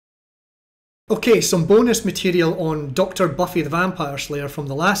Okay, some bonus material on Dr. Buffy the Vampire Slayer from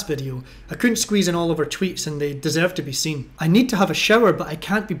the last video. I couldn't squeeze in all of her tweets and they deserve to be seen. I need to have a shower but I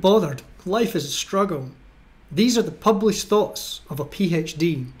can't be bothered. Life is a struggle. These are the published thoughts of a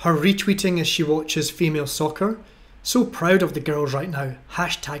PhD. Her retweeting as she watches female soccer. So proud of the girls right now.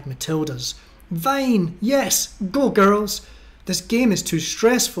 Hashtag Matildas. Vine, yes, go girls. This game is too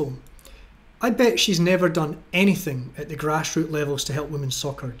stressful. I bet she's never done anything at the grassroots levels to help women's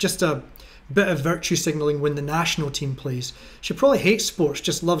soccer. Just a bit of virtue signalling when the national team plays. She probably hates sports,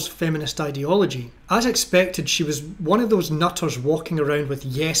 just loves feminist ideology. As expected, she was one of those nutters walking around with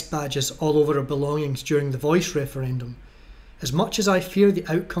yes badges all over her belongings during the Voice referendum. As much as I fear the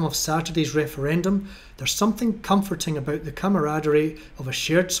outcome of Saturday's referendum, there's something comforting about the camaraderie of a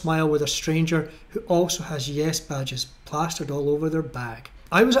shared smile with a stranger who also has yes badges plastered all over their bag.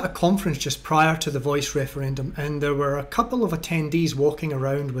 I was at a conference just prior to the Voice referendum and there were a couple of attendees walking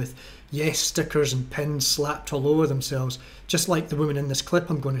around with yes stickers and pins slapped all over themselves, just like the woman in this clip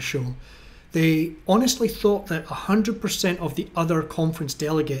I'm going to show. They honestly thought that 100% of the other conference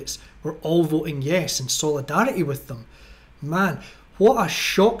delegates were all voting yes in solidarity with them. Man, what a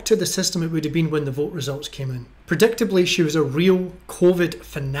shock to the system it would have been when the vote results came in. Predictably, she was a real COVID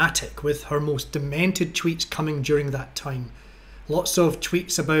fanatic with her most demented tweets coming during that time. Lots of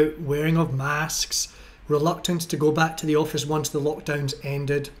tweets about wearing of masks, reluctance to go back to the office once the lockdowns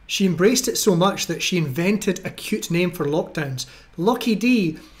ended. She embraced it so much that she invented a cute name for lockdowns. Lucky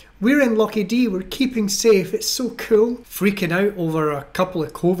D. We're in Lucky D, we're keeping safe, it's so cool. Freaking out over a couple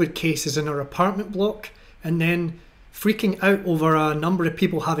of COVID cases in her apartment block, and then freaking out over a number of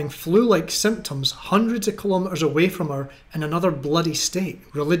people having flu-like symptoms hundreds of kilometres away from her in another bloody state.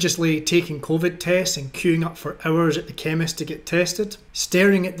 Religiously taking COVID tests and queuing up for hours at the chemist to get tested.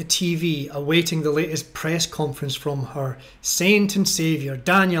 Staring at the TV, awaiting the latest press conference from her saint and saviour,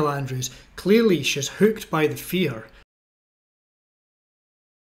 Daniel Andrews. Clearly she's hooked by the fear.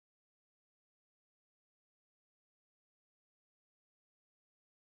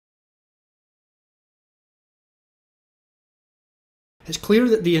 It's clear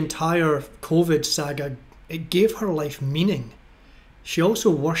that the entire COVID saga, it gave her life meaning. She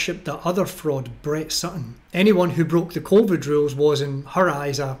also worshipped the other fraud, Brett Sutton. Anyone who broke the COVID rules was, in her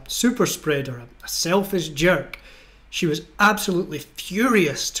eyes, a super spreader, a selfish jerk. She was absolutely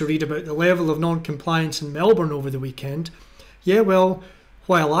furious to read about the level of non-compliance in Melbourne over the weekend. Yeah, well,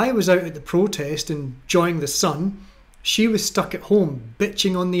 while I was out at the protest enjoying the sun, she was stuck at home,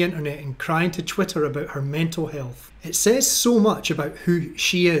 bitching on the internet and crying to Twitter about her mental health. It says so much about who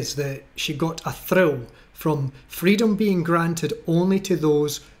she is that she got a thrill from freedom being granted only to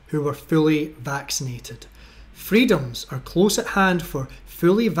those who were fully vaccinated. Freedoms are close at hand for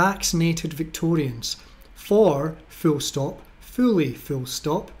fully vaccinated Victorians. For, full stop, fully, full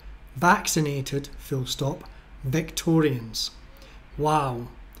stop, vaccinated, full stop, Victorians. Wow.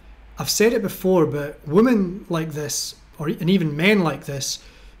 I've said it before, but women like this, and even men like this,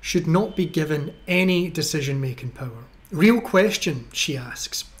 should not be given any decision-making power. Real question, she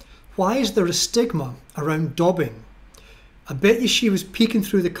asks. Why is there a stigma around dobbing? I bet you she was peeking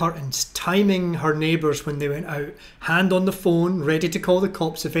through the curtains, timing her neighbours when they went out, hand on the phone, ready to call the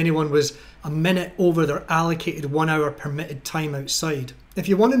cops if anyone was a minute over their allocated 1 hour permitted time outside. If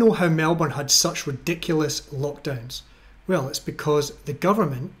you want to know how Melbourne had such ridiculous lockdowns, well, it's because the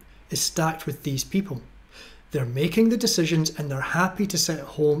government is stacked with these people. They're making the decisions and they're happy to sit at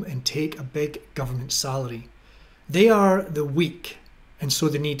home and take a big government salary. They are the weak, and so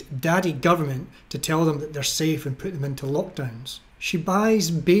they need daddy government to tell them that they're safe and put them into lockdowns. She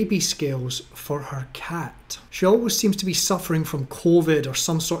buys baby scales for her cat. She always seems to be suffering from COVID or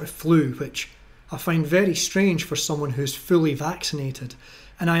some sort of flu, which I find very strange for someone who's fully vaccinated.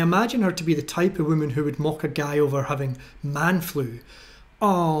 And I imagine her to be the type of woman who would mock a guy over having man flu.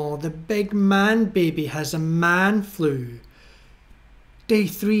 Oh, the big man baby has a man flu. Day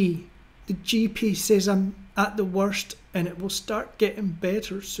 3, the GP says I'm at the worst and it will start getting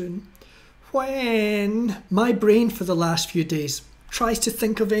better soon. When? My brain for the last few days tries to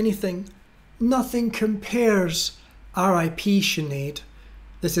think of anything. Nothing compares. R.I.P. Sinead.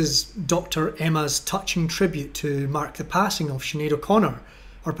 This is Dr. Emma's touching tribute to mark the passing of Sinead O'Connor.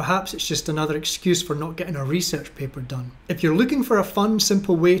 Or perhaps it's just another excuse for not getting a research paper done. If you're looking for a fun,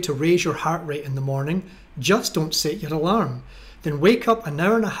 simple way to raise your heart rate in the morning, just don't set your alarm. Then wake up an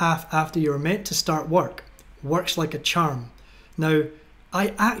hour and a half after you're meant to start work. Works like a charm. Now,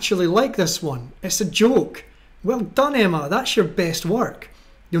 I actually like this one. It's a joke. Well done, Emma. That's your best work.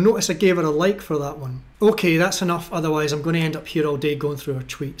 You'll notice I gave her a like for that one. Okay, that's enough. Otherwise, I'm going to end up here all day going through her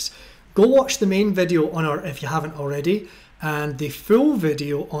tweets. Go watch the main video on her if you haven't already. and the full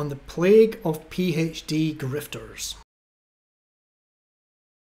video on the plague of PhD grifters.